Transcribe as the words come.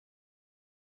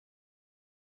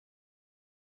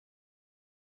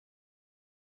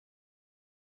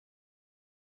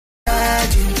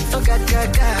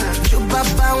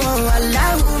Baba won't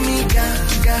allow me,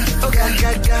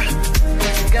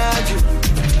 got you.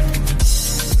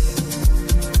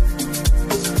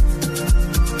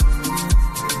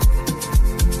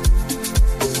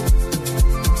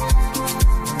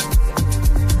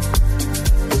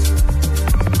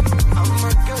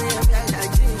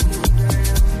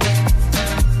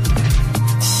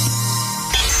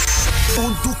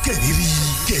 Ondo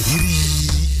kẹ̀rìírí,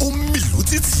 ó mìlú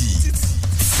títì.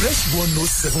 Fresh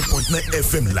 107.9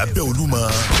 FM lábẹ́ Olúmọ.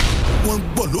 Wọ́n ń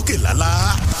gbọ́ lókè lálá.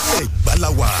 Ẹ̀gbá la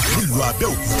wà nílùú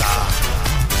Abẹ́òkúta.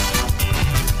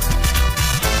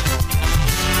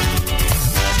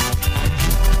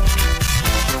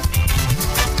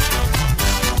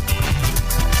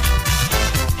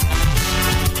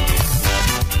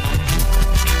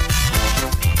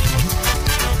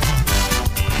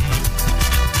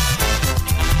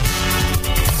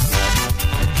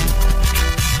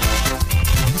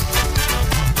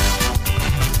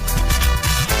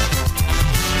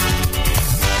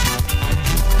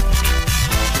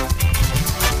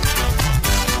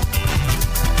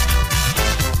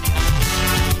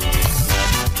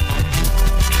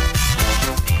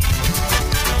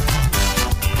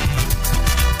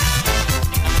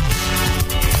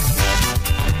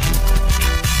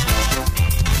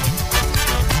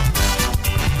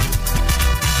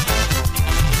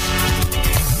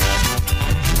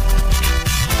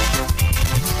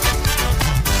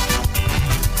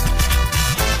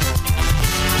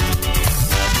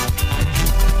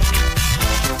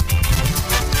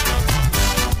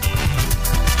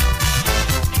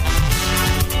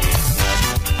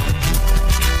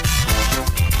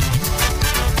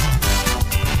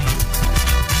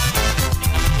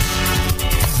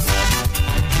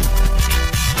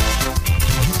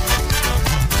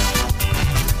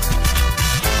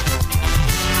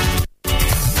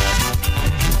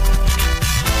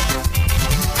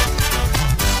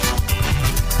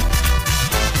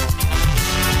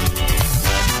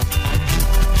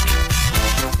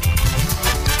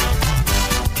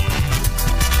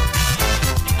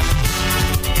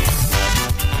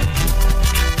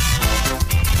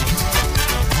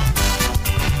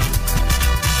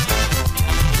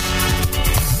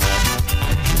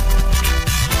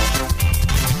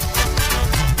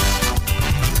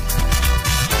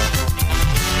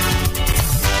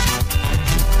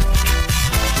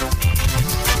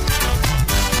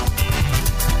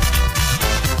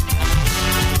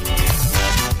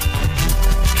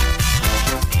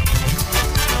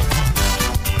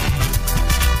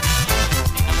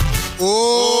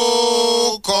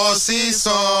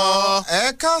 sísọ ẹ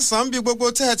káàsán bí gbogbo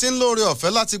tẹ́ ẹ ti ń lóore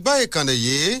ọ̀fẹ́ láti gbá ìkànnì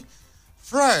yìí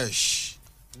Fresh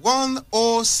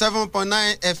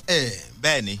 107.9 FM.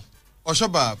 bẹ́ẹ̀ni.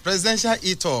 Ọ̀ṣọ́bà presidential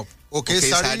e-top òkè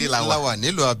sáré làwà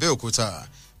nílùú Abẹ́òkúta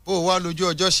bó wá lójú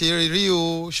ọjọ́ ṣe rí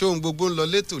o ṣóhun gbogbo ń lọ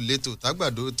létòlétò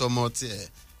tágbàdo tọmọ tiẹ̀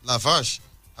Lafash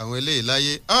àwọn eléyìí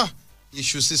láyé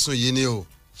iṣu sísun yìí ni o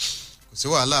kò sí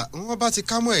wàhálà wọn bá ti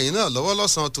kámọ́ ẹ̀yìn náà lọ́wọ́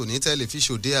lọ́sàn-án tòní tẹ́lẹ̀ fi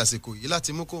ṣòde àsìkò yìí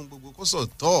láti mú kóhun gbogbo kó sọ̀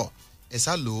tọ́ ẹ̀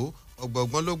sá lò ó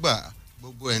ọgbọ̀ngbọ́n ló gbà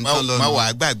gbogbo ẹ̀ ń tán lọ. má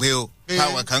wàá gbàgbé o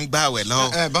káwọn kan gbàwẹ̀ lọ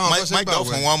má jọ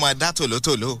fún wọn máa dá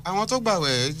tòlótòló. àwọn tó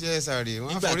gbàwẹ̀ jẹ́ sàrè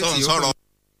wọn forí tì í ó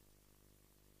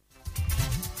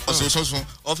ọ̀sọ̀sọ̀sùn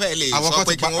ọ̀fẹ́ lè sọ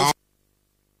pé kí wọ́n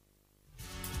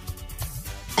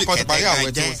fi kẹ̀tẹ̀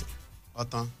kan jẹ́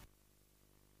ọ̀tán.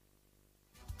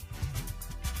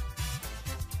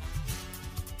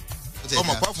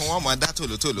 ọmọ pọ̀ fún wọn mọ̀ dá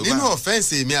tòlótòló bá. nínú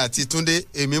ọ̀fẹ́ǹsì èmi àti Túndé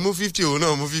èmi mú 50 òun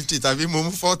náà mú 50 tàbí mo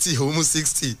mú 40 òun mú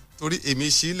 60 torí èmi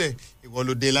sílẹ̀ ìwọ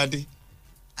ló dé ládé.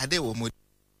 adé wo mo.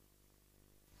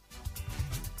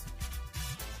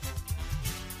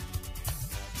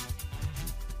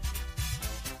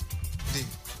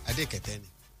 adé kẹtẹ ni.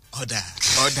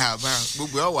 ọ̀dà bá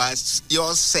gbogbo ọ̀ wá yọ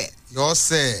sẹ̀.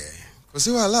 kò sí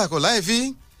wàhálà kò láì fi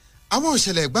àwọn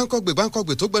òṣèlè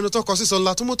gbáǹkọ́gbè tó gbẹnu tọkọ sísọ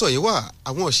ńlá tó mọ́tò yìí wà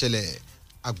àwọn òṣèlè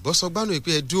àgbọ́sọgbánú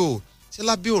ìpè ẹdú o ṣé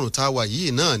lábẹ́ òrùn tá a wà yìí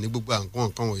náà ní gbogbo àwọn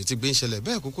nǹkan wọ̀nyí ti gbé ń ṣẹlẹ̀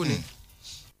bẹ́ẹ̀ kúkú ni.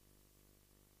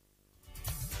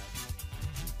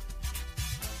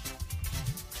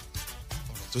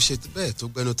 ọ̀rọ̀ tó ṣe bẹ́ẹ̀ tó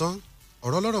gbẹnu tán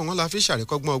ọ̀rọ̀ ọlọ́rọ̀ wọn la fi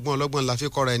ṣàríkọ́gbọ́n ọgbọ́n ọlọ́gbọ́n la fi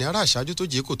kọ́ra ẹni ará àṣáájú tó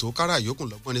jẹ́ kò tó kára àyókùn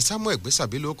lọ́gbọ́n ni Samuel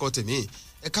gbèsàbí ló kọ́ tèmi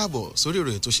ẹ káàbọ̀ sórí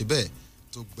ìròyìn tó ṣe bẹ́ẹ̀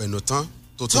tó gbẹnu tán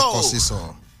tó tún kọ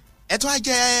sísọ.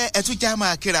 ẹtún já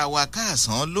máa kíra wa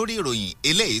káàsán lórí ìròyìn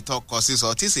eléyìí tó kọ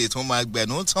sísọ tí sì tún máa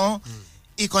gbẹnu tán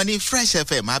ìkànnì Fresh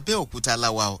FM Abẹ́òkúta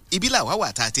làwà o ibi làwà wà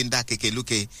tá a ti ń dá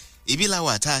kékelúke ibi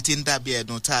làwà tá a ti ń dá bí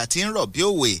ẹdun tá a ti ń rọ̀ bí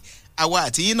òwe àwa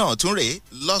àti yín náà tún rèé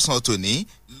lọ́sàn-án tòní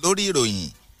lórí ìròyìn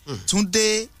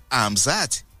Túndé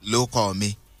Hamzat ló kọ mi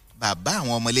bàbá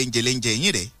àwọn ọmọ léńjẹ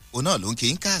yín rèé òun náà ló ń kí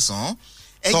ń kàsán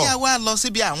ẹ jẹ́ wá lọ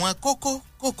síbi àwọn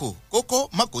kókó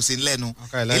mọ́kòsí lẹ́nu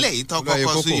eléyìí tó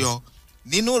kọ́kọ́ súyọ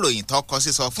nínú ìròyìn tó kọ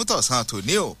sísọ fún tọ̀sán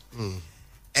tòní o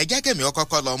ẹ jẹ́ kèmí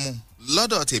ọkọ́kọ́ lọ mú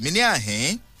lọ́dọ̀ tèmi ní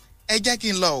àhín ẹ jẹ́ kí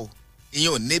n lọ o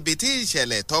ìyẹn ò níbi tí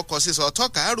ìṣẹ̀lẹ̀ tó kọ sísọ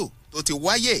tọ́kàárò tó ti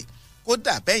wáyé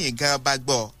kódà bẹ́yìn gan bá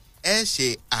gbọ́ ẹ ṣe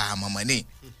àmọ̀mọ́ ni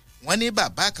wọ́n ní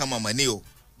bàbá kan mọ̀mọ́ ni o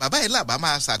bàbá yìí làbá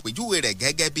máa ṣàpèjúwe rẹ̀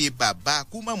gẹ́gẹ́ bí bàbá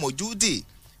kúmọ̀mọ́júdì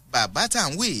bàbá tá à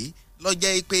ń wí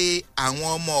lọ́jẹ́ pé àwọn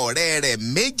ọmọ ọ̀rẹ́ rẹ̀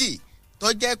méjì tó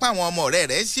jẹ́ pé àwọn ọmọ ọ̀rẹ́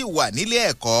rẹ̀ sì wà nílé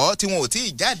ẹ̀kọ́ tí wọn ò tí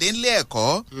ì jáde nílé ẹ̀kọ́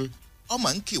ọmọ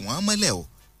ń kì wọ́n mọ́lẹ̀ o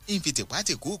ń fi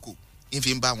tìpátìkúùkù ń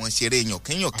fi bá wọn ṣeré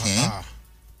yànkínyànkín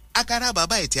akara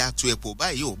bàbá ẹ̀ tí a tu epo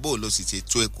báyìí ò bó ló sì ti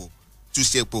tu epo tu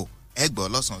ṣepo ẹgbọ́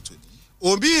lọ́sàn-án tòní.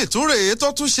 òbí ìtúrè tó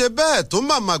tún ṣe bẹ́ẹ̀ tó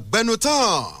màmá gbẹnu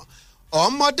tán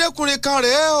ọmọdékùnrin kan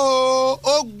rèé o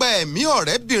ó gbẹ̀mí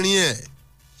ọ̀rẹ́bìnrin ẹ̀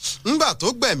ńgbà tó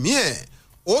gbẹ̀mí ẹ̀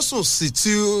ó sùn sí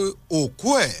ti òkú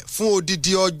ẹ̀ fún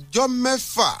odidi ọjọ́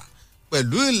 6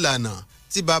 pẹ̀lú ìlànà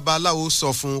tí babaláwo sọ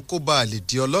fún kó bá lè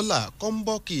di ọlọ́lá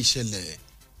kọ́ńbọ́ọ̀kì ìṣẹ̀lẹ̀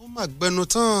ó mà gbẹnu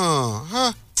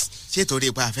tán. ṣé torí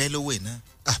ipa afẹ́ lówó iná.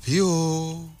 àbí o.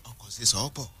 ọkọ̀ sí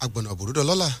sọ́ọ̀pọ̀. agbọ̀nà òbòrúdọ̀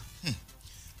lọ́la.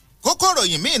 kókó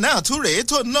ròyìn míì náà tún rèé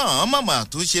tó náà mọ̀mọ́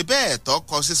tún ṣe bẹ́ẹ̀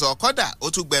tọkọ sísọ kọ́dà ó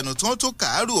tún gbẹnu tó tún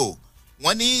kàárù o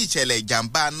wọ́n ní ìṣẹ̀lẹ̀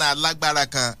ìjàmbá náà lágbára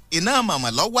kan iná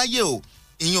mọ̀mọ́ ló wáyé o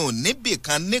ìyẹn ò níbì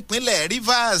kan nípínlẹ̀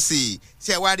Rivers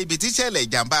ṣe wá ríbi tí ìṣẹ̀lẹ̀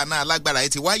ìjàmbá náà lágbára yìí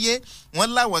ti wáyé wọ́n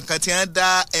láwọn kan tí wọ́n dá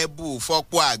ẹbù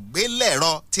fọpọ̀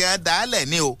àgbélẹ̀rọ tí wọ́n dá lẹ̀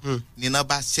ní o nínú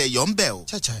bá ṣẹyọ ń bẹ̀ o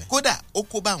kódà ó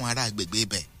kó bá àwọn ará agbègbè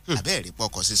bẹ̀ abẹ́ẹ̀rí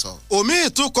pọkọ sísọ. omi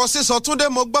ìtúkọ sísọ túndé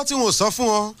mo gbọ́ tí wọ́n sọ fún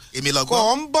ọ. èmi lọ gbọ́.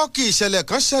 kò ń bọ́ kí ìṣẹ̀lẹ̀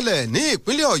kan ṣẹlẹ̀ ní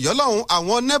ìpínlẹ̀ Ọ̀yọ́ lọ́hùn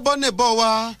àwọn nẹ́bọ́nẹ́bọ́ wa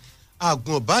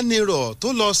àgùnbánirọ̀ tó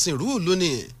lọ sìnrú ìlú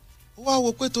ni ó wá wo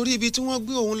pé torí ibi tí wọ́n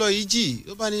gbé òun lọ yìí jì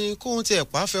ó bá ní kóun tiẹ̀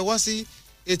pa á fẹ́ wá sí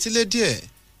etílé díẹ̀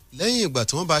lẹ́yìn ìgbà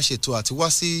tí wọ́n bá ṣètò àti wá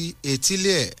sí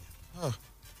etílé ẹ̀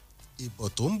ìbọ̀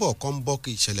tó ń bọ̀ kọ́ ń bọ́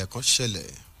kí ìṣẹ̀lẹ̀ kan ṣẹlẹ̀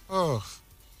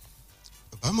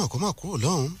bàbá mọ̀ kó má kúrò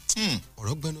lọ́hùn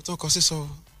ọ̀rọ̀ gbẹnu tó kọ sísọ.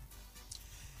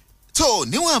 tó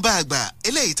níwọ̀n bá àgbà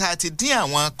eléyìí tá a ti dín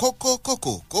àwọn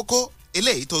kókó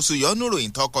eléyìí tó sùn yọ́nú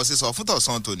ròyìn tó kọ sísọ fún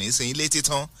tọ̀sán tòní sí ilé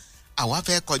títán àwa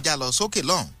fẹ́ kọjá lọ sókè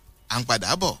lọ́hùn à ń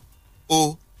padà bọ̀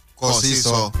ó kọ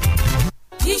sísọ.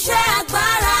 iṣẹ́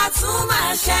agbára tún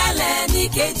máa ṣẹlẹ̀ ní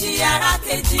kejì ara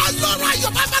kejì. ọlọ́run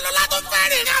ayọ̀ babalọ́lá tó fẹ́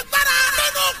rìnrìn agbára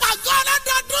nínú pàgọ́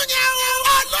ọlọ́dọọdún yẹn o.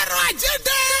 ọlọ́run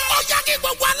àjíǹde ó yá kí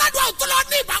gbogbo aládùn àwùjọ lọ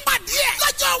ní ìbápadì ẹ̀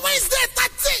lọ́jọ́ Wednesday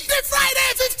 13 ní Friday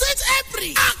 15th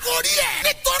April. àkórí ẹ̀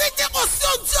nítorí tí kò sí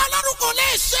ojú ọlọ́run kò lè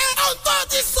ṣe ohun tó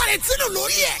ti sọ̀rọ̀ ìtinú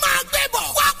lórí ẹ̀. máa gbé bọ̀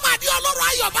wá pàdé ọlọ́run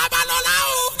ayọ̀ babalọ́lá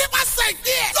o nípasẹ̀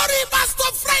ìdí ẹ̀ lórí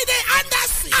Pastor Friday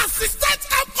Anderson assistant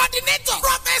camp coordinator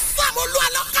Professor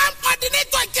Olúwalọ camp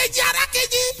coordinator kejì ara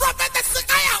kejì Prophet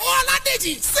Sikaya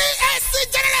Oladeji CAC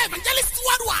General Evangelist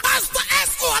Worldwide Pastor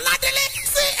S.O. Oladele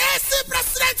CAC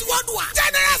President Worldwide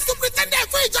General Superintendent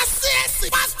fún ìjọ CAC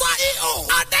Pastor E.O.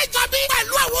 Ọ̀dẹ́jọ́bí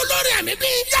pẹ̀lú àwọn olórin ẹ̀mí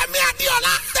bíi Yẹmí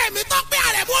Adéọlá Tẹ̀mítọ́pẹ́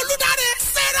Àrẹ̀mú Olúdáre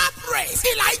Sarah Praise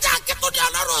Elijah Akíntúndé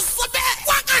Ọlọ́run sọ bẹ́ẹ̀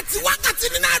wákàtí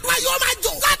nínú àdúrà yóò máa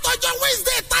jò látọjọ́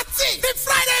Wednesday 13 ní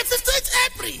Friday 15th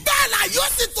April bẹ́ẹ̀ la yóò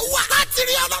sì tún wà láti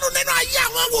rí Ọlọ́run nínú ayé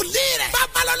àwọn wòlíì rẹ̀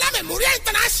Babalọlá Memorial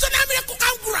International Miracle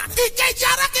Congress ìkejì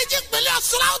arákejì ìpínlẹ̀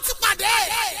Ọ̀ṣun la ó ti pàdé.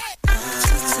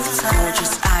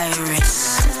 Gorgeous iris,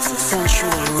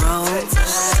 sensual rose,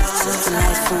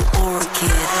 delightful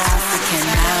orchid, African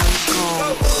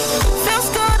marigold. Feels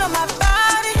good on my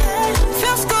body,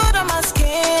 feels good on my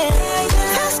skin,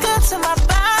 feels good to my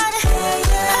body,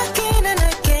 again and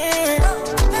again.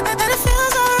 And it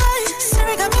feels alright,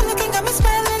 Siri got me looking, got me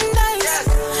smelling nice.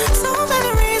 So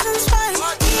many reasons why,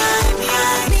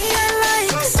 me I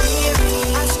like Siri,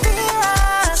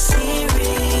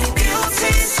 Siri,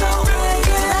 beauty so.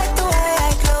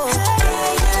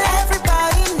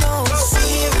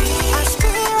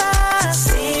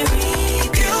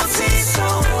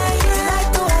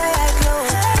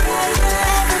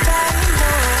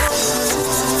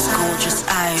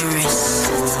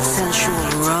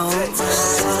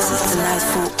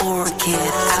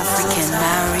 African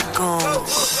marigold.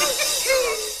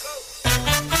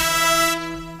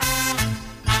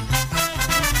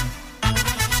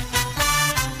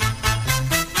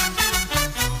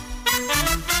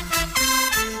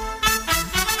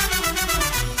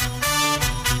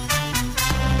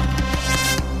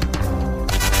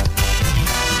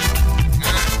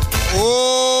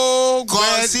 ó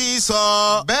kọ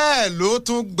sísọ. bẹ́ẹ̀ ló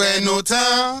tún gbẹnu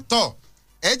tán tọ̀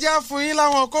ẹ já fún yín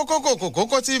láwọn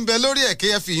kókó tí ń bẹ lórí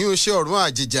ẹ̀kẹ́ ẹ fi yún ṣe ọ̀run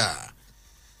àjìjà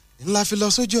ńlá fi lọ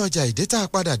sójú ọjà ìdí tá a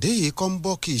padà dé yìí kọ́ ń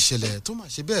bọ́ kí ìṣẹ̀lẹ̀ tó máa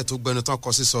ṣe bẹ́ẹ̀ tó gbẹnu tán kọ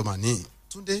sí sọmà ní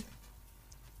Túndé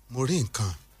mo rí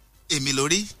nǹkan. èmi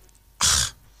lórí.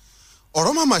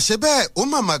 ọ̀rọ̀ màmá ṣe bẹ́ẹ̀ ó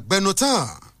màmá gbẹnu tán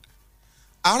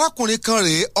arákùnrin kan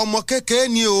rèé ọmọ kékeré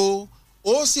ni o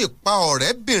ó sì pa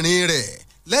ọ̀rẹ́bìnrin rẹ̀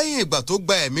lẹ́yìn ìgbà tó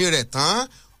gba ẹ̀mí rẹ̀ tán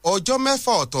ọjọ́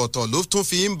 6 ọ̀tọ̀ọ̀tọ̀ ló tún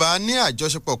fi ń bá a ní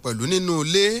àjọṣepọ̀ pẹ̀lú nínú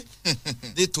ilé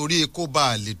nítorí kó bá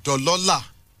a lè dọlọ́lá.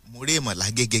 mo rí ìmọ̀lá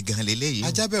gègé gan leléyìí.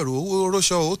 ajábẹ̀rù owó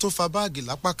róṣọ ó tún fa báàgì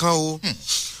lápá kan o.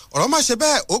 ọ̀rọ̀ má ṣe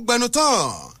bẹ́ẹ̀ ó gbẹnu tán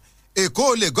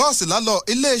Èkó Lagos lálọ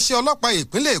iléeṣẹ́ ọlọ́pàá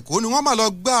ìpínlẹ̀ Èkó ni wọ́n máa lọ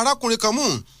gbá arákùnrin kan mú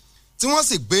tí wọ́n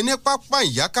sì gbé ní pápá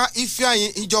ìyáká Ifeanyi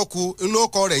Ìjọkù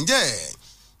ńlọkọ rẹ̀ ń jẹ́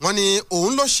wọ́n ní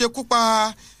òun ló ṣekú pa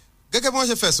gẹ́gẹ́ bí wọ́n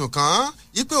ṣe fẹ̀sùn kàn án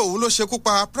wípé òun ló ṣekú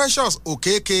pa Precious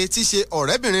Okeke tí í ṣe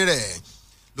ọ̀rẹ́bìnrin rẹ̀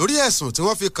lórí ẹ̀sùn tí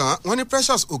wọ́n fi kàn án wọ́n ní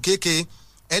Precious Okeke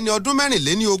ẹni ọdún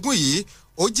 24 yìí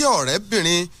ó jẹ́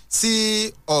ọ̀rẹ́bìnrin sí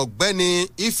ọ̀gbẹ́ni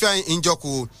Ifeanyi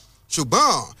Ìjọkù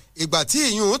ṣùgbọ́n ìgbà tí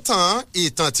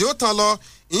ìtàn tí ó tàn lọ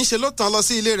ìṣe ló tàn lọ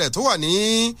sí ilé rẹ̀ tó wà ní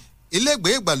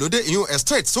ilégbèé ìgbàlódé ìyún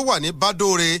estate tó wà ní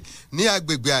Badore ní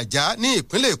agbègbè Àjà ní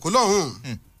ìpínlẹ̀ Èkó lọ́hùn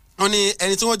wọ́n ní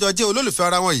ẹni tí wọ́n jọ jẹ́ olólùfẹ́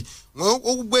ara wọn yìí wọ́n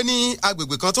ó gbé ní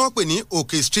agbègbè kan tí wọ́n pè ní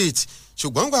Òkè Street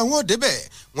ṣùgbọ́n gba wọn ò débẹ̀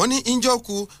wọ́n ní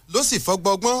Ìjọkù ló sì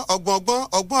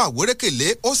ọgbọ́n àwórékèlé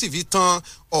ó sì fi tan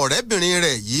ọ̀rẹ́bìnrin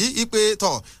rẹ̀ yìí ipe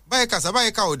tọ̀ báyìí kàṣà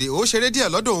báyìí ka òde ó ṣeré díẹ̀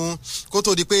lọ́dọ̀ òun kó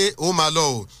tó di pé ó máa lọ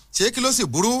o ṣé kí ló sì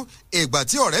burú ìgbà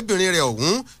tí ọ̀rẹ́bìnrin rẹ̀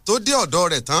ọ̀hún tó dé ọ̀dọ̀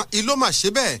rẹ̀ tán iló mà ṣe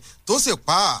bẹ́ẹ̀ tó sì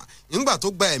pa á nígbà tó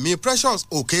gba ẹ̀mí Precious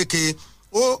Okeke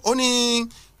ó ní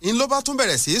in ló bá tún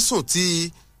bẹ̀rẹ̀ sí sùn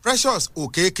ti Precious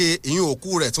Okeke ìyún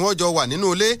òkú rẹ̀ tí wọ́n jọ wà nínú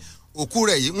ilé òkú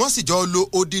rẹ̀ yìí wọ́n sì jọ lo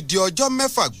odidi ọjọ́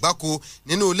 6 gbáko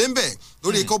nínú ilé ń bẹ̀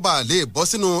lórí kó bá lè bọ́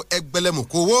sínú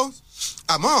ẹgbẹ̀lẹ́mùkú owó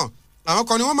àmọ́ àwọn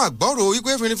kan ni wọ́n máa gbọ́rò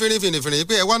wípé fìrìfìrì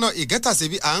pé ẹwà náà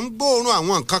ìgẹ́tàsíbi à ń gbóòórùn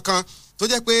àwọn nǹkan kan tó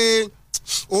jẹ́ pé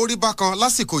orí bákan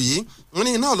lásìkò yìí wọ́n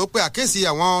ní náà ló pe àkéèsí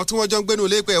àwọn tí wọ́n jọ ń gbénu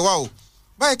ilé pé ẹwà o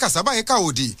báyìí kàṣà báyìí kà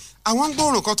òdì àwọn ń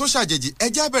gbóòórùn kan tó ṣàjèjì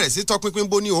ẹjẹ́ bẹ̀rẹ̀ sí tọpinpin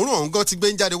bo ni òórùn ọ̀hún gan ti gbé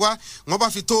ń jáde wá wọ́n bá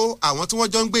fi tó àwọn tí wọ́n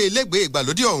jọ ń gbé ilégbèé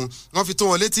ìgbàlódé ọ̀hún wọ́n fi tó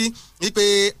wọn létí wípé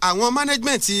àwọn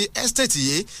management estate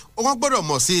yìí wọ́n gbọ́dọ̀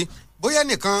mọ̀ sí bóyá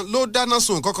nìkan ló dáná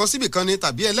sun kankan síbì kan ni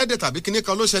tàbí ẹlẹ́dẹ̀ tàbí kinní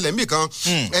kan ló ṣẹlẹ̀ níbì kan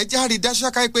ẹjẹ́ àrí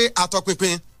dáṣáká pé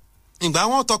àtọpinpin ìgbà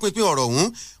wọn tọpinpin ọ̀rọ̀ ọ̀hún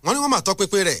wọ́n ní wọ́n máa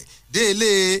tọpinpin rẹ̀ dé ilé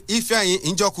Ifeanyi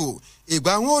Ìjọkù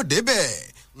ìgbà wọn ò débẹ̀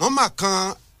wọ́n máa kan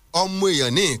ọmọ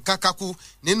èèyàn ní kákákú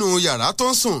nínú yàrá tó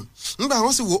ń sùn nígbà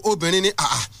wọn sì wo obìnrin ní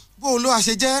bó ló a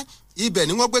ṣe jẹ́ ibẹ̀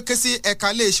ni wọ́n gbé ké sí ẹ̀ka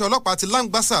iléeṣẹ́ ọlọ́pàá ti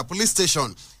Langbasa police station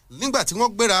nígbà tí wọ́n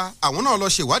gbéra àwọn náà lọ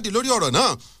ṣèwádìí lórí ọ̀rọ̀ náà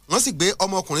wọ́n sì gbé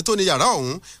ọmọkùnrin tó ní yàrá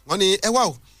ọ̀hún wọ́n ní ẹ wá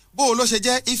o bó ló ṣe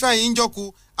jẹ́ Ifeanyi Ìjọkù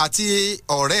àti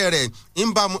ọ̀rẹ́ rẹ̀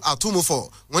ń bá mu àtúmùfọ̀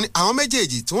wọ́n ní àwọn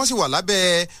méjèèjì tí wọ́n sì wà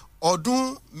lábẹ́ ọdún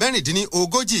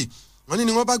 36 wọ́n ní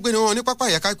ni wọ́n bá gbé wọn ní pápá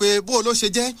ìyàká pé bó ló ṣe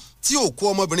jẹ́ tí òkú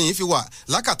ọmọbìnrin yìí fi wà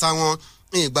lákàtà wọn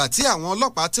ìgbà tí àwọn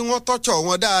ọlọ́pàá tí wọ́n tọ́jọ́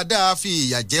wọn dáadáa fi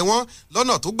ìyà jẹ wọ́n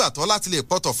lọ́nà tó gbàtọ́ láti lè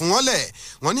pọ̀tọ̀ fún wọn lẹ̀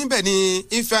wọ́n níbẹ̀ ni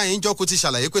Ifeanyi Ìjọkù ti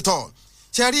ṣàlàyé pé tọ̀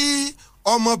ṣe rí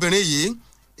ọmọbìnrin yìí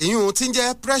ìyún tí ń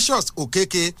jẹ́ Precious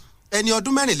Okeke ẹni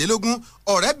ọdún 24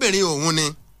 ọ̀rẹ́bìnrin òun ni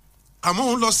àmọ́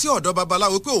òun lọ sí ọ̀dọ̀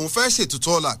babaláwo pé òun fẹ́ ṣètùtù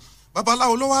ọ̀la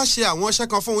babaláwo ló wá ṣe àwọn iṣẹ́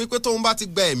kan fún wípé tóun bá ti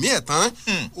gba ẹ̀mí ẹ̀ tán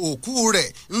òkú rẹ̀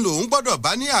ń lòun gbọ́dọ̀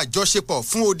bá ní àjọṣepọ̀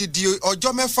fún odidi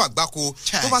ọjọ́ 6 gbáko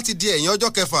tó bá ti di ẹ̀yìn ọjọ́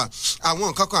 6 àwọn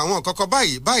nǹkan kan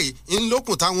báyìí ń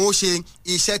lókun táwọn ó ṣe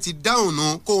iṣẹ́ ti dáhùn nù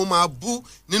kó o máa bú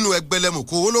nínú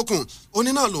ẹgbẹ̀lẹ́mùkú owó lókun ó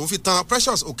ní náà lòun fi tan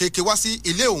Precious Okeke wá sí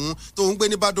ilé òun tóun gbé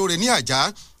ní Badore ní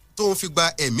Àjà tóun fi gba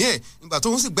ẹ̀mí ẹ̀ nígbà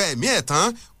tóun sì gba ẹ̀mí ẹ̀ tán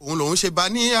òun lòun ṣe bá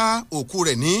ní òkú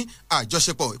rẹ̀ ní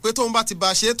àjọṣepọ̀ pé tóun bá ti bá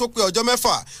ṣe tó pé ọjọ́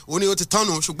 6 òun ni ó ti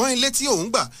tánu ṣùgbọ́n ilé tí òun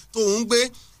gbà tóun gbé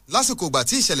lásìkò ìgbà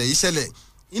tí ìṣẹ̀lẹ̀ yìí ṣẹlẹ̀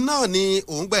iná ni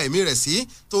òun gba ẹ̀mí rẹ̀ sí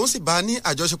tóun sì bá ní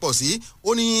àjọṣepọ̀ sí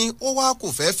ó ní ó wá kò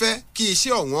fẹ́fẹ́ kí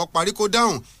iṣẹ́ ọ̀hún parí kó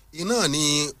dáhùn iná ni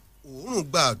òórùn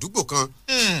gba àdúgbò kan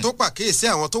tó pàkíyèsí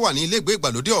àwọn tó wà ní ilégbèé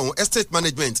ìgbàlódé ọ̀hún estate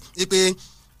management wípé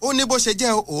ó ní bó ṣe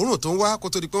jẹ́ òórùn tó ń wá kó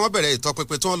tó di pé wọ́n bẹ̀rẹ̀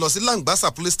ìtọpinpin tí wọ́n lọ sí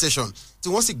Langbasa police station tí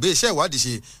wọ́n sì gbé iṣẹ́ ìwádìí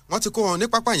ṣe wọ́n ti kó wọn ní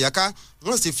pápá ìyáká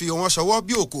wọ́n sì fi wọn ṣọwọ́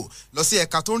bí òkò lọ sí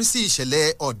ẹ̀ka tó ń rí sí ìṣẹ̀lẹ̀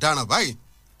ọ̀daràn báyìí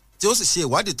tí ó sì ṣe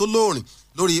ìwádìí tó lóòrìn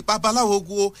lórí babaláwo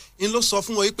guo ń ló sọ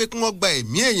fún wọn pé kí wọ́n gba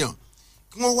ẹ̀mí èèyàn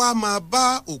kí wọ́n wá máa bá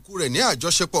òkú rẹ̀ ní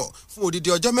àjọṣepọ̀ fún odidi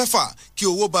ọjọ́ 6 kí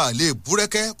owó bá lè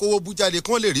búrẹ́kẹ́ kówó bú jáde kí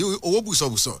wọ́n lè rí owó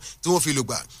bùsọ̀bùsọ̀ tí wọ́n fi lò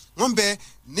gbà wọ́n bẹ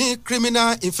ní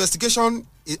criminal investigation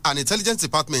and intelligence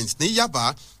department ní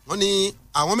Yaba wọ́n ní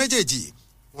àwọn méjèèjì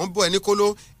wọ́n bọ́ ẹni kóló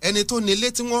ẹni tó nílé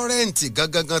tí wọ́n rẹ́ǹtì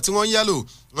gangan tí wọ́n yálò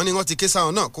wọ́n ní wọ́n ti ké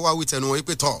sáwọn náà kó wá wí tẹnu wọn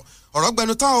wípé tọ̀ ọ̀rọ̀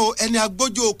gbẹnu tán o ẹni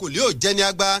agbójú okò lè ò jẹ́ ní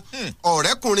agbá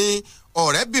ọ̀rẹ́kùnrin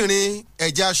ọ̀rẹ́bìnrin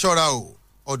ẹja ṣọ́ra o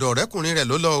ọ̀dọ̀ ọ̀rẹ́kùnrin rẹ̀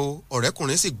ló lọ o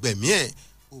ọ̀rẹ́kùnrin sì gbẹ̀mí ẹ̀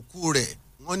òkú rẹ̀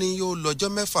wọ́n ní yóò lọ́jọ́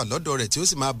 6 lọ́dọ̀ rẹ̀ tí ó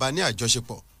sì máa bá ní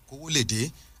àjọṣepọ̀ kówó lè dé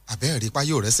àbẹ́ẹ̀rí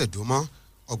páyò rẹ̀ ṣẹ̀dùn mọ́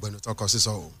ọ̀gbẹ́ni tọkọ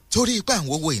sísọ o. torí ipá ń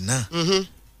wówó iná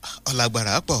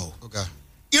ọ̀làgbàrà pọ̀ o.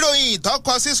 ìròyìn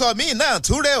ìtọ́kọ sísọ míì náà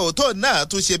túnrẹ́ òótọ́ náà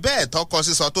tún ṣe bẹ́ẹ̀ tọkọ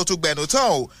sísọ tó tún gbẹnu tán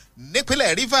o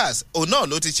nípínlẹ̀ Rivers òun náà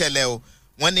ló ti ṣẹlẹ̀ o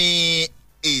wọ́n ní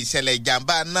ìṣẹ̀lẹ̀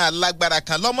ìjàmbá náà lágbára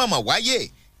kan lọ́mọ̀mọ̀ wáyé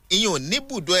ìyẹn ò ní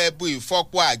bùdó ẹbu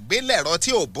ìfọpo àgbélẹ̀rọ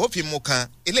tí ò bófin mu kan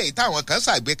eléyìí táwọn kan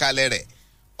ṣàgbékalẹ̀ rẹ̀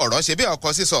ọ̀rọ̀ ṣe bí ọkọ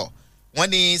sísọ wọ́n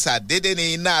ní ṣàdédé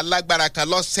ní iná alágbára kan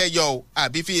lọ́sẹ̀yọ o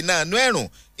àbí fi iná inú ẹ̀rùn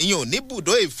ìyẹn ò ní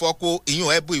bùdó ìfọpo ìyẹn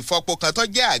ẹbu ìfọpo kan tó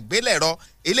jẹ́ àgbélẹ̀rọ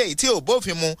eléyìí tí ò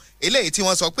bófin mu eléyìí tí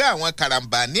wọ́n sọ pé àwọn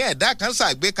karambà ní ẹ̀dá kan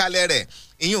ṣàgbékalẹ̀ rẹ̀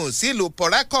ìyẹn ò sílùú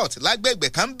Port Harcourt lágbègbè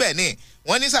kan bẹ̀ ní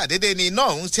wọ́n ní ṣàdédé ní iná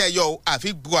ọ̀hún ṣẹyọ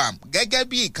àfi guam gẹ́gẹ́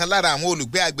bí ìkan lára àwọn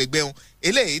olùgbé agbègbè ọ̀hún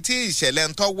eléyìí tí ìṣẹ̀lẹ̀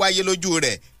ń tó wáyé lójú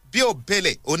rẹ̀ bí ó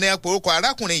bẹ̀lẹ̀ ó ní ẹ̀pọ̀ orúkọ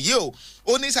arákùnrin yìí o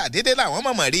ó ní ṣàdédé làwọn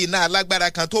mọ̀mọ́ rí iná alágbára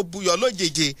kan tó búyọ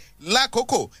lójijì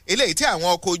lákòókò eléyìí tí àwọn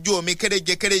ọkọ̀ ojú omi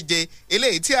kéréje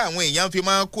eléyìí tí àwọn èèyàn fi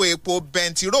máa ń kó epo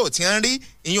bẹntiró tí ń rí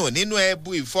ìyẹn nínú ẹbu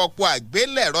ìfọpo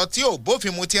àgbélẹ̀rọ tí ò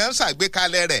bófin mu tí ń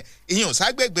ṣàgbékalẹ̀ rẹ̀ ìyẹn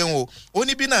ságbègbè wọn o ó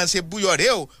ní bí náà ṣe búyọ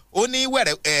rèé o ó ní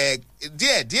wẹ̀rẹ̀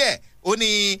díẹ̀díẹ̀ ó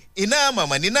ní iná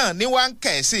mọ̀mọ́ní náà ní wá ń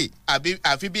kẹ̀ sí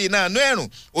àfi bí iná inú ẹ̀rùn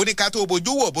ó ní ká tó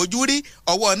bojú wò bojú rí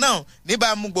ọwọ́ náà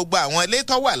níbà mú gbogbo àwọn ilé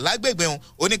tó wà lágbègbè òun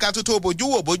ó ní ká tó bojú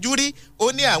wò bojú rí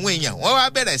ó ní àwọn èèyàn wọ́n wá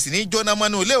bẹ̀rẹ̀ sí ní jóná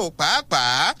mọ́nú ilé ò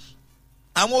pàápàá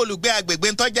àwọn olùgbé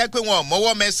agbègbè ń tọ́já pé wọn ò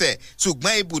mọ́wọ́ mẹsẹ̀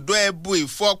ṣùgbọ́n ibùdó ẹbu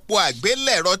ìfọpo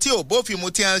àgbélẹ̀rọ tí ò bófin mu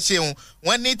tí wọ́n ṣeun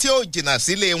wọ́n ní tí ò jìnnà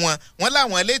sílé wọn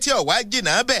láwọn ilé tí ò wá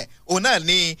jìnnà bẹ̀ òun náà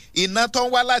ní iná tó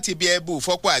ń wá láti ibi ẹbu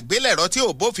ìfọpo àgbélẹ̀rọ tí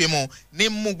ò bófin mu ní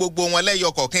mú gbogbo wọn lẹ́yọ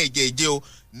kọ̀ọ̀kan èjèèjì o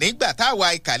nígbà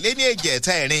táwa ìkàlẹ́ ní èjì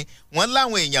ẹ̀ta ẹ̀rin wọ́n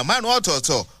láwọn èèyàn 5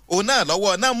 ọ̀tọ̀ọ̀tọ̀ òun náà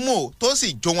lọ́wọ́ náà mú o tó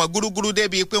sì jó wọn gúrúgúrú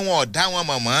débi pé wọn ò dá wọn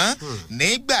mọ̀ mọ́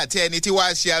nígbà tí ẹni tí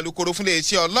wàá ṣe alukoro fún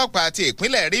iléeṣẹ́ ọlọ́pàá ti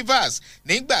ìpínlẹ̀ Rivers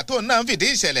nígbà tó náà ń fìdí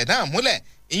ìṣẹ̀lẹ̀ náà múlẹ̀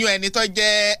ìyún ẹni tó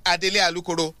jẹ́ adelé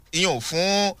alukoro ìyún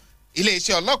fún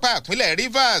iléeṣẹ́ ọlọ́pàá ìpínlẹ̀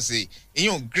Rivers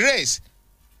ìyún Grace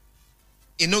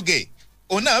Inuge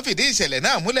òun náà fìdí ìṣẹ̀lẹ̀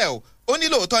náà múlẹ̀ o ó ní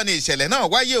lóòótọ́ ni ìṣẹ̀lẹ̀ náà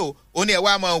wáyé o ó ní ẹ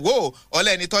wá máa wò ó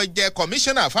ọlẹ́ni tó jẹ́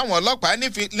kọmíṣánná fáwọn ọlọ́pàá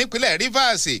nípínlẹ̀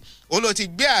Rivers ó ló ti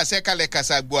gbé àṣẹ kalẹ̀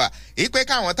kàṣàgbọ́à ìpè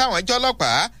káwọn táwọn jẹ́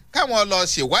ọlọ́pàá káwọn lọ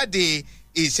ṣèwádìí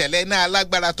ìṣẹ̀lẹ̀ náà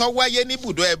alágbára tó wáyé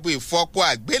níbùdó ẹbu ìfọpo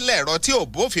àgbélẹ̀rọ tí ò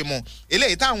bófin mu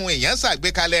eléyìí táwọn èèyàn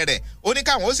ṣàgbékalẹ̀ rẹ̀ ó ní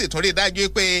káwọn ó sì tún rí dájú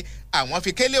pé àwọn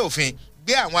fi kélé òfin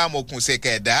gbé àwọn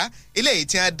amòòkùnṣèkè ẹ̀dá eléyìí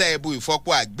tí wọ́n dá ẹbu ìfọpo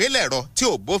àgbélẹ̀rọ tí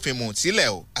ò bófin mu sílẹ̀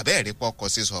o àbẹ́ẹ̀rí pọkọ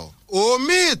sísọ.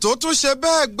 omi tó tún ṣe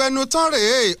bẹ́ẹ̀ gbẹnu tán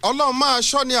rèé ọlọ́run máa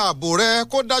ṣọ́ ni ààbò rẹ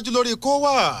kó dájú lórí kó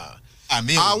wà.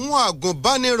 àmín o. àwọn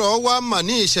àgùnbánirọ̀ wa mà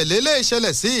ní ìṣẹ̀lẹ̀ ilé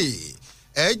ìṣẹ̀lẹ̀ sí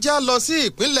ẹja lọ sí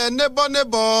ìpínlẹ̀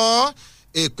nébọ́nébọ́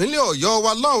ìpínlẹ̀ ọ̀yọ́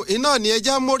wa lọ́hùn iná ni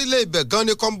ẹja mórílẹ̀ ibẹ̀ gan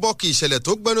ni kọ́ńbọ́ọ̀kì ìṣẹ̀lẹ̀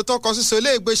tó gbẹnu tán kọ sísọ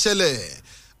ilé ìgbé ṣẹlẹ̀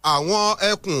àwọn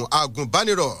ẹkùn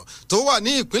àgùnbánirọ̀ tó wà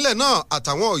ní ìpínlẹ̀ náà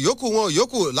àtàwọn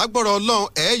òyòkù lágbọ́rọ̀ ọlọ́run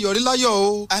ẹ̀ yọrí láyọ̀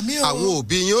o àwọn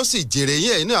òbí yín ó sì jèrè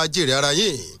yín ẹ̀yin náà jèrè ara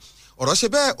yín ọ̀rọ̀ ṣe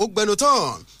bẹ́ẹ̀ ó gbẹnu tán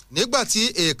nígbàtí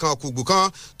èèkàn kùgbù kan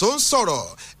tó ń sọ̀rọ̀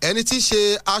ẹni tí í ṣe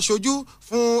aṣojú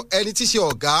fún ẹni tí í ṣe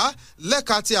ọ̀gá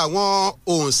lẹ́ka ti àwọn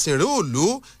òǹsìnrí òòlù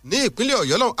ní ìpínlẹ̀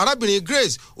ọ̀yọ́ lọ́hùn arábìnrin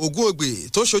Grace Ogunogbe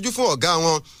tó ṣojú fún ọ̀gá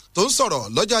wọn tó ń sọ̀rọ̀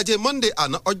lọ́jọ́ ajé Monday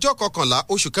àná ọjọ́ 11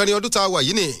 oṣù kẹrin ọdún tá a wà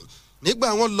yìí ni nígbà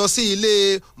wọn lọ sí ilé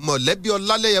mọ̀lẹ́bí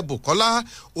ọlálẹ́yẹ Bùkọ́lá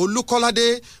Olúkọ́ládé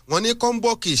wọn ní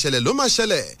kọ́ńbọ́ọ̀kì ìṣẹ̀lẹ̀ ló máa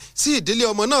ṣẹlẹ̀ sí ìdílé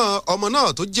ọmọ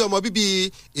náà tó jẹ́ ọmọ bíbí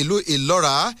ìlú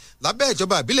Ìlọ́ra lábẹ́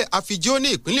ìjọba ìbílẹ̀ Afijó ní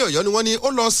ìpínlẹ̀ Ọ̀yọ́ ni wọ́n ní ó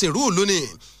lọ sìnrú ìlú ni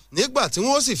nígbà tí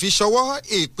wọ́n sì fi ṣọwọ́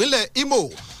ìpínlẹ̀ Imo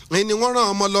ni wọ́n rán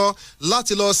ọmọ lọ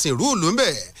láti lọ sìnrú ìlú ń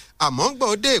bẹ̀ àmọ́ ń gbọ́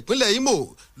dé ìpínlẹ̀ Imo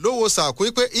lówó sàkún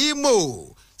pé Imo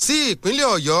sí ìpínlẹ̀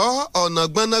Ọ̀yọ́ ọ̀nà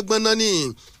gbọnagbọna ni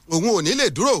òun ò ní lè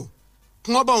dúró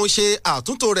wọ́n bá òun ṣe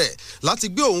àtúntò rẹ̀ láti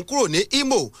gbé òun kúrò ní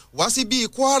Imo wá sí bíi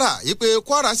Kwara yìí pé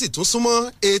Kwara sì tún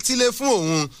súnmọ́ etílé fún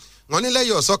òun wọ́n ní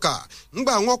lẹ́yìn ọ̀sọ́kà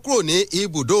ńgbà wọ́n kúrò ní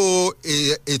ibùdó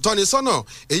ìtọ́nisọ́nà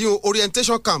èyí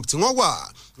orientation camp tí wọ́n wà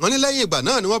wọ́n ní lẹ́yìn ìgbà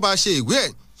náà ni wọ́n bá ṣe ìwé ẹ̀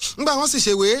ńgbà wọ́n sì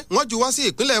ṣèwé wọ́n ju wá sí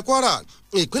ìpínlẹ̀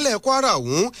Kwara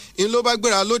ọ̀hún in ló bá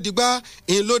gbéra ló digbá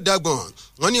in ló dagbọ̀n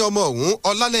wọ́n ní ọmọ ọ̀hún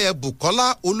Ọlálẹ́yẹ Bùkọ́lá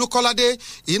Olúkọ́ládé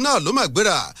iná ló mà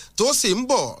gbéra tó sì ń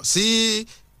bọ̀ sí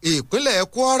ìpínlẹ̀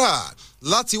Kwara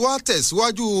láti wá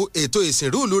tẹ̀síwájú ètò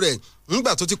ìsìnrú ìlú rẹ̀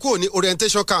ńgbà tó ti kúrò ní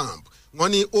orientation camp wọ́n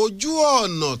ní ojú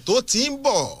ọ̀nà tó ti ń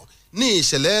bọ̀ ní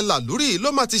ìṣẹ̀lẹ̀ làlúrì ló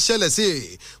máa ti ṣẹlẹ̀ sí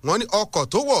wọ́n ní ọkọ̀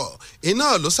tó wọ̀ iná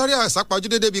ló sáré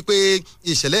àsápajúdé débi pé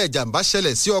ìṣẹ̀lẹ̀ ìjàmbá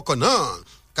ṣẹlẹ̀ sí ọkọ̀ náà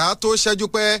ká tó ṣẹ́jú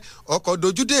pé ọkọ̀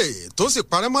dojúdé tó sì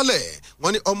parẹ́ mọ́lẹ̀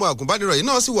wọ́n ní ọmọ àgùnbánirọ̀ yìí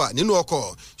náà sì wà nínú ọkọ̀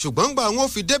ṣùgbọ́n gbà wọn ò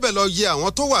fi débẹ̀ lọ yẹ àwọn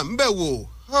tó wà ńbẹ̀ wò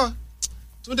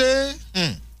Túndé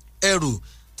ẹrù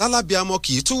tálábíàmọ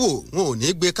kì í túwò wọn ò ní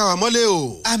gbé káwa mọ́lé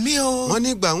o. àmì o. wọ́n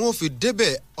nígbà wọn ò fi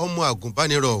débẹ̀ ọmọ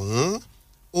àgùnbánirọ̀ ọ̀hún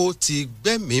ó ti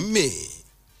gbẹ́mìímì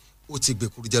ó ti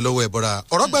gbèkúrú jẹ lọ́wọ́ ẹ̀bọra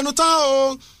ọ̀rọ̀ gbẹnu tán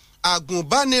o.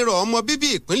 àgùnbánirọ̀ ọmọ bíbí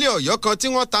ìpínlẹ̀ Ọ̀yọ́ kan tí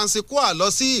wọ́n tansikúà lọ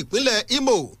sí ìpínlẹ̀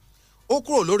Imo ó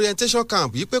kúrò lórí orientation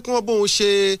camp yìí pé kí wọ́n bóun ṣe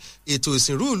ètò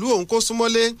ìsìnrú ìlú òun kó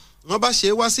súnmọ́lé wọ́n bá ṣe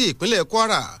wá sí ìpínlẹ̀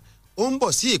Kwara ó ń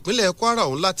bọ̀ sí ìpínlẹ̀ Kwara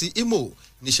òun láti Imo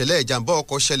níṣẹ̀lẹ̀ ìjàmbá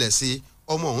ọkọ̀ ṣẹlẹ̀ sí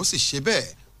ọmọ òun sì ṣe bẹ́ẹ̀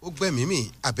ó gbẹ̀mímì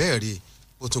abẹ́ẹ̀rí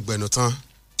ó tún gbẹnu tán.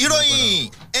 ìròyìn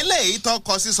eléyìí tó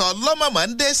kọ sísọ lọ́mọ̀mọ́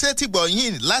ń dé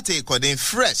sétígbọ̀yìn láti ìkànnì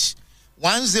Fresh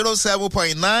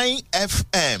 107.9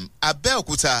 FM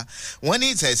Abẹ́òkúta wọ́n ní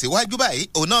ìtẹ̀síwájú báyìí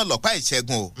òun náà lọ́pàá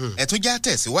ìṣẹ́gun o ẹ̀túnjá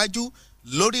tẹ̀síwájú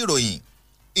lórí ìròyìn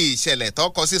ìṣẹ̀lẹ̀ tó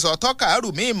kọ sísọ tọ́ka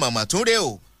àrùmí ìmọ̀mọ̀ tún rè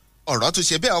o ọ̀rọ̀ tún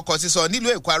ṣe bẹ́ẹ̀ ọkọ̀ sísọ nílùú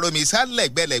Èkó aromi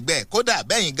sálẹ̀gbẹ̀lẹ̀gbẹ̀ kódà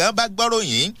bẹ́yìn gan bá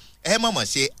gbọ́ròyìn ẹ mọ̀mọ̀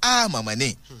ṣe mọ̀mọ̀ ni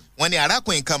wọ́n ní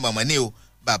arákùnrin kan mọ̀mọ̀ ni o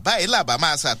bàbá yìí làbá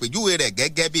máa ṣàpèjúwe rẹ̀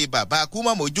gẹ́gẹ́ bíi bàbá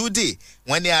kúmọ̀mọ́júdì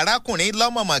wọ́n ní arákùnrin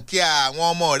lọ́mọ̀mọ̀ kí àwọn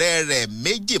ọmọ ọ̀rẹ́ rẹ̀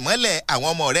méjì mọ́lẹ̀ àwọn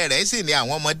ọmọ ọ̀rẹ́ rẹ̀ sì ní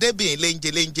àwọn ọmọdébìnrin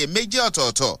léńjeléńje méjì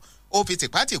ọ̀tọ̀ọ̀tọ̀ ó fi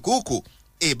tìpátìkúùkù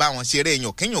ìbá wọn ṣeré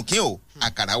yùnkínyùnkín o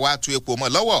àkàrà wa tu epo mọ́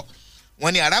lọ́wọ́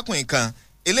wọ́n ní arákùnrin kan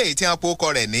eléyìí tí wọ́n pokọ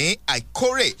rẹ̀ ní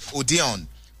Àìkórè Odion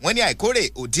wọ́n ní Àìkórè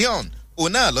Odion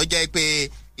òun náà ló jẹ́ pé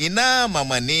iná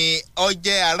mọ̀mọ̀ ni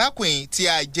ọjẹ́ arákùnrin tí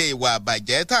a jẹ ìwà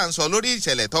àbàjẹ́ tá à ń sọ lórí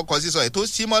ìṣẹ̀lẹ̀ tọkọ sísọ ẹ̀ tó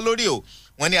símọ́ lórí o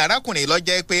wọ́n ní arákùnrin ló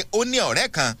jẹ́ pé ó ní ọ̀rẹ́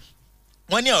kan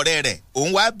wọ́n ní ọ̀rẹ́ rẹ̀ òun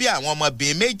wá bí àwọn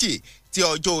ọmọbìnrin méjì tí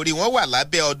ọjọ́ orí wọn wà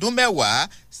lábẹ́ ọdún 10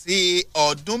 sí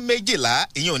ọdún 12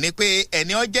 ìyẹn ò ní pé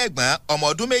ẹni ó jẹ́ ẹ̀gbọ́n ọmọ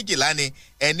ọdún 12 ni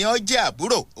ẹni ó jẹ́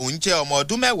àbúrò òun jẹ́ ọmọ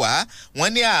ọdún 10 wọ́n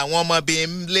ní àwọn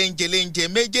ọmọbìnrin léńjeléńje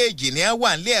méjèèjì ni wọ́n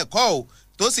wà nílé ẹ̀kọ́ o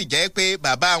tó sì jẹ́ pé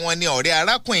bàbá wọn ni ọ̀rẹ́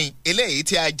arákùnrin eléyìí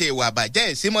tí a jẹ ìwà àbàjẹ́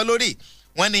ìsímọ́ lórí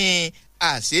wọ́n ní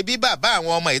àṣé bí bàbá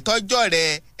àwọn ọmọ ìtọ́jọ́ rẹ̀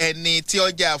ẹni tí ó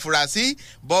jẹ́ àfúrásì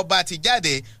bọ́ba ti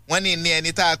jáde wọ́n ní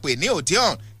ẹni tá a pè ní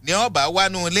Odion ní ọba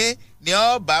wánú ilé ní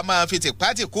ọba máa fi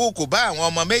tìpátìkúùkù bá àwọn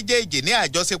ọmọ méjèèjì ní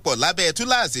àjọṣepọ̀ lábẹ́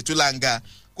túláàsì túlanga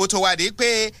kó tó wá di pé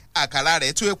àkàrà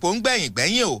rẹ̀ tú epo ń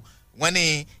gbẹ̀yìn o wọ́n ní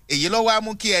èyí ló wá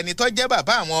mú kí ẹni tó jẹ́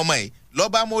bàbá àwọn ọmọ yìí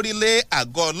lọ́ba mórí lé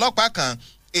àgọ́ ọlọ́pàá kan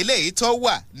eléyìí tó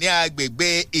wà ní agbègbè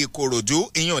Ìkòròdú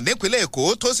ìyún nípínlẹ̀ Èkó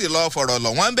tó sì lọ fọ̀rọ̀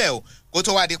lọ̀ wọ́n bẹ̀ o kó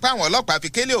tó wá di pé àwọn ọlọ́pàá fi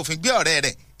kélé òfin gbé ọ̀rẹ́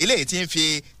rẹ̀ eléyìí tí ń fi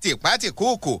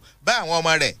tìpátìkúùkù bá àwọn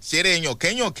ọmọ rẹ̀ ṣeré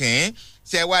yùnkínyùnkín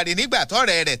ṣẹ̀wárí nígbà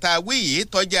tọ́rẹ́ rẹ̀ ta wí yìí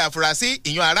tó jẹ́ àfúrásì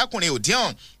ìyún arákùnrin Odion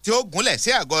tí ó gúnlẹ̀ sí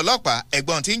àgọ́ ọlọ́pàá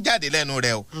ẹ̀gbọ́n tí ń jáde lẹ́nu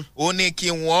rẹ̀ o ó ní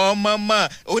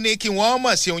kí wọ́n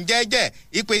mọ̀ sí òun jẹ́jẹ́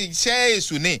ipe iṣẹ́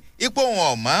èṣù ni ipò wọn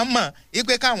ọ̀mọ́ọ́mọ́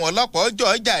ipe káwọn ọlọ́pàá ọjọ́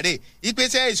jàre ipe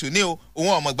iṣẹ́ èṣù ni o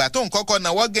òun ọ̀mọ̀gbà tó ń kọ́kọ́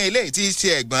nawọ́ gan eléyìí tí í ṣe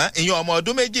ẹ̀gbọ́n ìyún ọmọ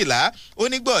ọdún 12 ó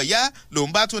nígbà ọ̀yá lòun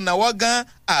bá tún nawọ́ gan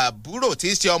àbúrò tí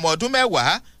í ṣe ọmọ ọdún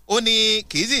 10 ó ní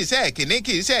kì í sì ṣe ẹ̀kíní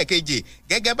kì í ṣe ẹ̀kejì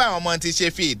gẹ́gẹ́ báwọn ọmọ ti ṣe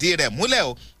fi ìdí rẹ̀ múlẹ̀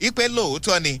o ipe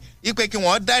lóòótọ́ ni ipe kí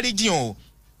wọ́n dáríjì o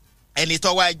ẹni tó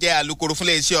wá jẹ́ alukoro fún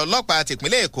iléeṣẹ́ ọlọ́pàá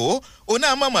tìpínlẹ̀ Èkó ó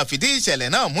náà mọ̀mọ́ fìdí ìṣẹ̀lẹ̀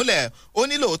náà múlẹ̀ ó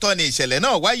ní lóòótọ́ ni ìṣẹ̀lẹ̀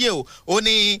náà wáyé o ó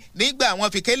ní nígbà wọn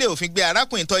fi kélé òfin gbé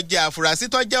arákùnrin tó jẹ́ àfúrásì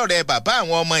tó jẹ́ ọ̀rẹ́ bàbá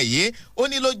àwọn ọmọ yìí ó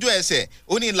ní lójú ẹsẹ̀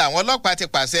ó ní làwọn ọlọ́pàá ti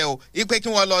pàṣẹ o ipe kí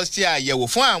wọ́n lọ ṣe àyẹ̀wò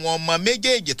fún àwọn ọmọ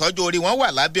méjèèjì tọ́jú orí wọn wà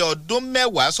lábẹ́ ọdún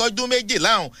 10 sọ́dún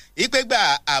 12 ipe gba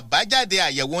àbájáde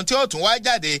àyẹ̀wò tí ó tún wá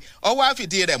jáde ó wá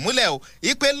fìdí rẹ̀ múlẹ̀ o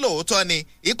ipe lóòótọ́ ni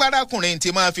ipa arákùnrin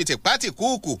ti máa fi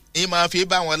tìpátìkúùkù máa fi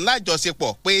bá wọn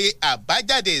lájọṣepọ̀ pé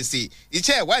àbájáde èsì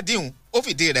iṣẹ́ ìwádìí ó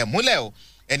fìdí rẹ̀ múlẹ̀ o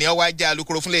ẹni ó wá jẹ́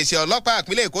alukoro fún iléeṣẹ́ ọlọ́pàá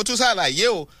ìpínlẹ̀ Èkó tún ṣàlàyé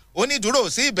o ó ní dúró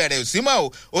sí ìbẹ̀rẹ̀ òsímọ̀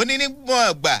o ó ní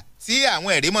nígbọ̀n gbà tí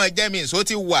àwọn ẹ̀rí mọ́ jẹ́mìísó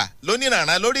ti wà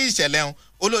lónìrànràn lórí ìṣẹ̀lẹ̀ ọ̀hún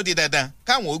ó ló di dandan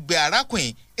káwọn ó gbé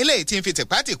arákùnrin eléyìí tí ń fi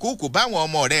tìpátìkúùkù báwọn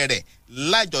ọmọ ọ̀rẹ́ rẹ̀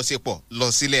lájọṣepọ̀ lọ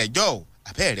sílé ẹjọ́ o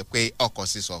àbẹ́ẹ̀rẹ̀ pé ọkọ̀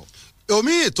sísọ.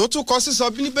 omi tó tún kọ sísọ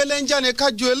bí níbẹ̀lẹ̀ ń jáde ká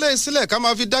ju eléyìí sílẹ̀ ká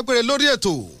máa fi dágbére lórí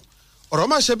ètò ọ̀rọ̀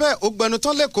má ṣe bẹ́ẹ̀ ó gbẹnu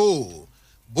tán lẹ́kọ̀ọ́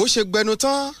bó ṣe gbẹnu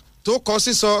tán tó kọ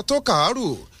sísọ tó kàárù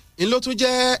ń ló tún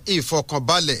jẹ́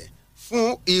ìfọ̀kànbalẹ̀ fún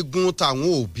igun tàwọn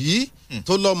òbí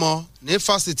tó lọ́mọ ní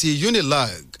fásitì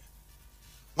Unilag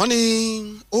wọ́n ní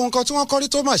ohun kan tí wọ́n kọ́rí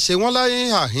tó mà ṣe wọ́n láyé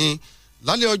àhín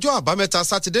lálẹ́ ọjọ́ àbámẹ́ta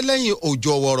sátidé lẹ́yìn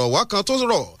òjò ọ̀wọ̀rọ̀ wá kan tó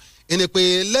rọ̀ ẹni pé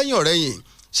lẹ́yìn ọ̀rẹ́yìn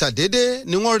ṣàdédé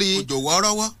ni wọ́n rí òjò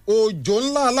wọ́ọ́rọ́wọ́ òjò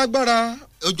ńlá alágbára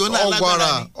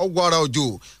ọgbàrà òjò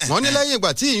wọ́n ní lẹ́yìn ìgbà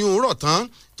tí ìyún rọ̀ tán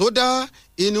tó dá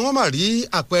ni wọ́n mà rí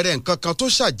àpẹẹrẹ nǹkan kan tó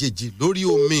ṣàjèjì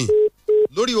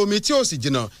lórí omi tí ó sì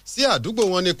jìnnà sí àdúgbò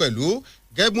wọn ni pẹ̀lú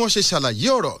gẹ́gẹ́ bí wọ́n ṣe ṣàlàyé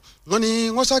ọ̀rọ̀ wọ́n ní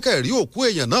wọ́n ṣàkẹ́ rí òkú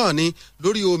èèyàn náà ni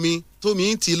lórí omi tómi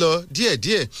ń ti lọ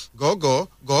díẹ̀díẹ̀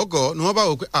gọ́gọ́ ni wọ́n bá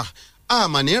wò pé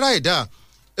àmàní ráìdá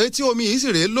etí omi yìí sì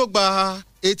rèé ló gba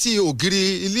etí ògiri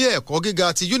ilé ẹ̀kọ́ gíga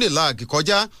ti Unilag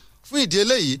kọjá fún ìdí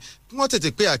eléyìí kí wọ́n tètè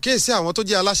pe àkíyèsí àwọn tó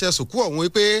jẹ́ aláṣẹ sùkú ọ̀hún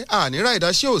pé àní ráìdá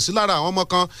ṣé ò sí lára àwọn ọmọ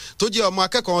kan tó jẹ́ ọmọ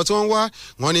akẹ́kọ̀ọ́ tí wọ́n ń wá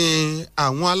wọn ni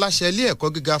àwọn aláṣẹ ilé ẹ̀kọ́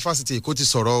gíga fásitì Èkó ti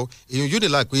sọ̀rọ̀ èyí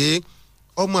Unilag pé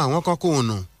ọmọ àwọn kan kò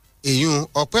nù èyún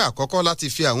ọpẹ́ àkọ́kọ́ láti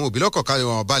fi àwọn òbí lọ́kàn kalẹ̀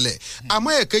wọn balẹ̀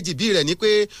àmọ́ èkejì bí rẹ̀ ni pé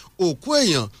òkú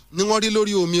èèyàn ni wọ́n rí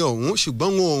lórí omi ọ̀hún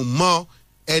ṣùgbọ́n wọn ò mọ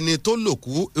ẹni tó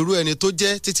lòkú irú ẹni tó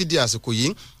jẹ́ títí di àsìkò yìí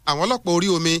àwọn ọlọ́pàá orí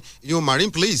omi ìyún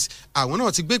marine police àwọn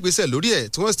náà ti gbégbésẹ̀ lórí ẹ̀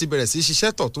tí wọ́n sì ti bẹ̀rẹ̀ sí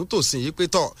ṣiṣẹ́ tọ̀tún tòsìn yìí pé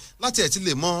tọ̀ láti ẹ̀ ti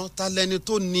lè mọ ta lẹni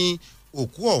tó ní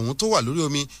òkú ọ̀hún tó wà lórí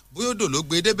omi bóyá odò ló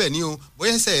gbé débẹ̀ ni o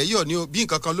bóyá ẹsẹ̀ ẹ̀ yọ̀ ni o bí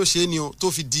nǹkan kan ló ṣe é ni o tó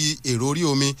fi di èrò orí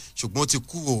omi ṣùgbọ́n ó ti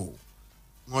kú o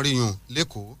wọ́n rí yun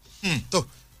lẹ́kọ̀ọ́ tó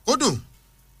kó dùn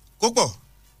kó pọ̀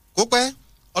kó pẹ́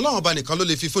ọlọ́run ọba nìkan ló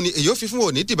lè fi fún ni èyí ó fi fún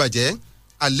òní dìbàjẹ́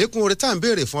àlékún oore tá à ń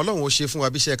béèrè fún ọlọ́run ó ṣe fún wa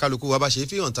bí iṣẹ́ kálukú wa bá ṣe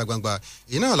fi hàn ta gbangba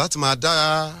èyí náà láti máa dá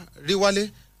rí wálé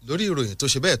lórí ìròyìn tó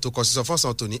ṣe bẹ́ẹ̀ tó kọ sísọ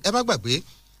fọ́sàn tòní ẹ má gbàgbé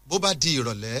bó bá di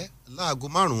ìrọ̀lẹ́ láago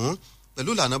 5 pẹ̀lú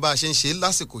ìlànà bá a ṣe ń ṣe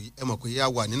lásìkò yìí ẹ mọ̀ pé a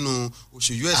wà nínú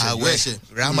oṣù yúẹ̀ṣẹ̀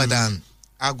Ramadan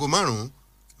aago 5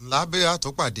 lábẹ́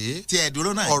àtọ́pàdé tí ẹ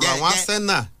dúró náà ọ̀rọ̀ àwọn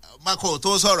Arsenal kò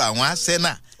tó sọ̀rọ̀ àwọn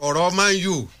Arsenal ọ̀rọ̀ Man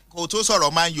U kò tó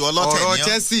sọ̀rọ̀ Man U ọlọ́tẹ̀ ni ọ̀rọ̀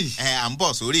Chelsea à ń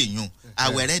bọ̀ sórí ìyún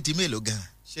àwẹ̀rẹ̀ di mélòó gan.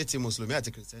 ṣé ti mùsùlùmí àti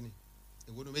kìrìsìtẹ́nì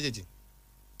èwo nu méjèèjì.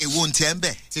 èwo ń tiẹ̀ ń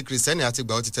bẹ̀. ti kìrìsìtẹ́nì àti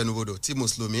gbà ó ti tẹnubodò ti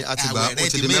mùsùlùmí àti gbà ó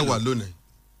ti di 10 lónìí.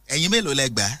 ẹ̀yin mélòó lẹ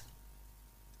gbà.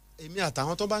 èmi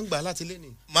àtàwọn tó bá ń gbà láti lé ní.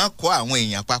 má kó àwọn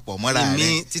èèyàn papọ̀ mọ́ra rẹ̀.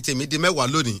 èmi ti tèmi di 10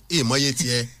 lónìí ìmọ̀ye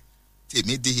tiẹ̀.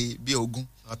 tèmi di bí 20.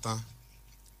 ọ̀tán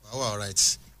wàá wà alright.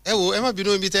 ẹ wo ẹ má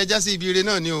bínú ibi tẹ ẹ já sí ibi ire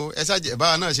náà ni o ẹ ṣáàjẹ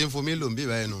báwa náà ṣe ń fomi lò ń bí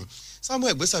ìbáyẹn nù.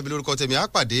 Samuel Gbèsàbí lórúkọ tèmi á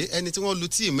pàdé ẹni tí wọ́n lu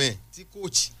tíìmù ẹ̀ tí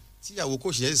kóòchì tíyàwó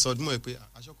kóòchì yẹn sọ ọdún mọ́ ẹ pé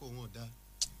aṣọ́kọ̀ òun ọ̀dà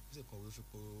ó sì kọ̀wé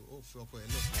fi ọkọ̀ ẹ̀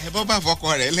lẹ̀. ẹ bọ́ bá fọkọ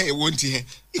rẹ̀ lẹ́ èwo ń tiẹ̀.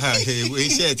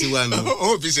 iṣẹ́ ẹ̀ ti wà nù. ó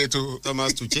fi ṣètò.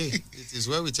 Thomas Tuchel it is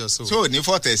well with your soul. tó o ní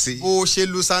fọ̀tẹ̀ sí. bó o ṣe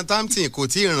lu Southampton kò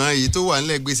tí ì ràn èyí tó wà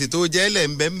nílẹ̀ gbèsè tó jẹ́ lẹ̀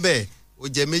ń bẹ́ẹ̀ ó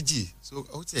jẹ méjì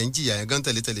ó tiẹ̀ ń jìyà yẹn gan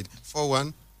tẹ̀lé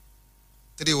 4-1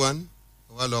 3-1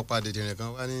 wá lọ pa dèdèrè kan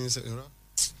wá ní irọ́.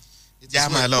 já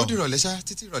máa lọ. ó di ìrọ̀lẹ́ ṣá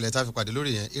títí ìrọ̀lẹ́ tá a fi pàdé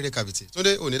lórí yẹn eré kàbìtì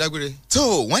Túndé òní dágbére.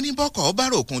 tó wọ́n ní bọ́kọ̀ bá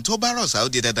ròkun tó bá rọ̀ṣà ó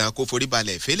di dandan kó forí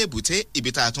balẹ̀ fẹ́lẹ́bùté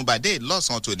ibi tá a tún bá dé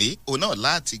lọ́sàn-án tòní òun náà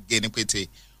láti gẹni pété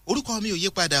orúkọ mi ò yí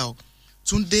padà o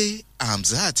Túndé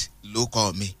Hamzat ló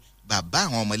kọ mi bàbá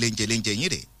àwọn ọmọ léńjẹ léńjẹ yín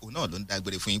rè òun náà ló ń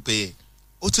dágbére fún yín pé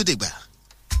ó tún dìgbà.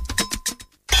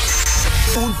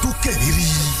 ó ń dún kẹ̀rìírí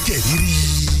kẹ̀rìírí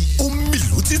ó ń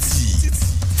mìlú títì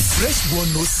Fresh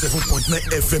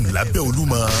 107.9 FM lábẹ́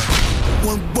Olúmọ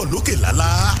wọ́n ń gbọ́ lókè lálá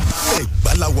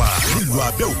Ẹ̀gbá la wà nílùú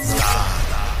Abẹ́òkúta.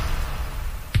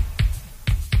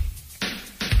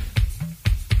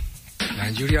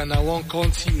 Nigeria na one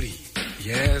country,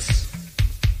 yes.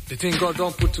 The thing God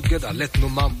don't put together, let no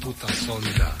man put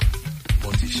asunder.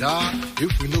 But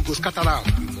if we no go scatter am,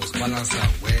 we must balance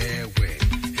am well.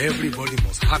 Everybody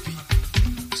must happy.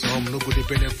 Some no go dey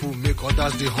benefit, make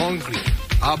others dey hungry.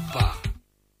 Abba.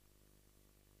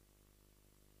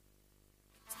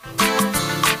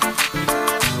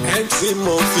 MC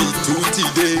Murphy tutti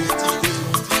day,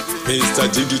 Mr.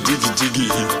 Jiggy.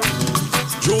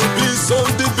 Joby's on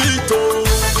the beat, oh.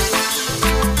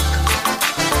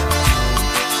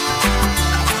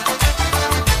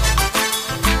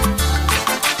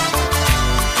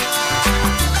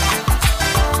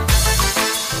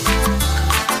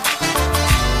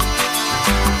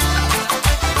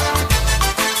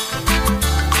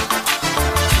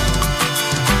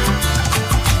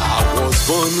 I was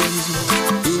born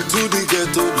into the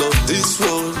ghetto of this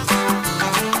world.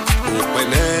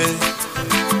 Open air,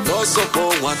 no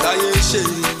support what I say.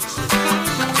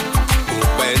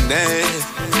 Open air,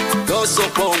 no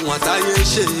support what I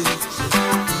say.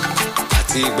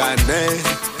 Àti ìgbà náà,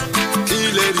 kí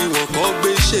lè rí wọn kọ́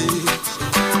gbé ṣe.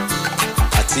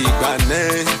 Àti ìgbà náà,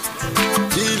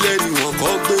 kí lè rí wọn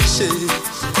kọ́ gbé ṣe.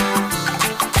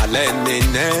 Alẹ́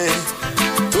nìyẹn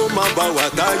tó máa bá wa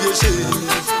táyé ṣe.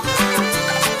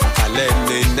 Alẹ́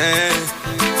nìyẹn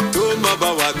tó máa bá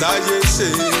wa táyé ṣe.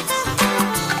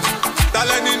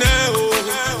 Talẹ́ nìyẹn o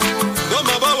tó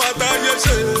máa bá wa táyé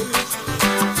ṣe.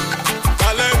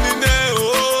 Talẹ́ nìyẹn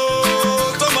o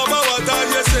tó máa bá wa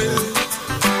táyé ṣe.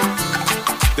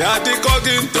 They are the cog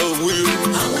in the wheel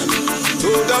to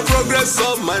the progress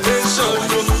of my nation.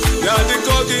 They are the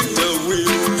cog in the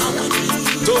wheel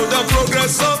to the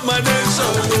progress of my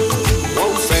nation.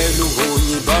 Wọ́n fẹ́ nu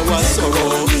oyin bá wa sọ̀rọ̀,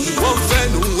 wọ́n fẹ́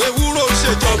nu ewúro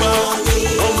ṣèjọba.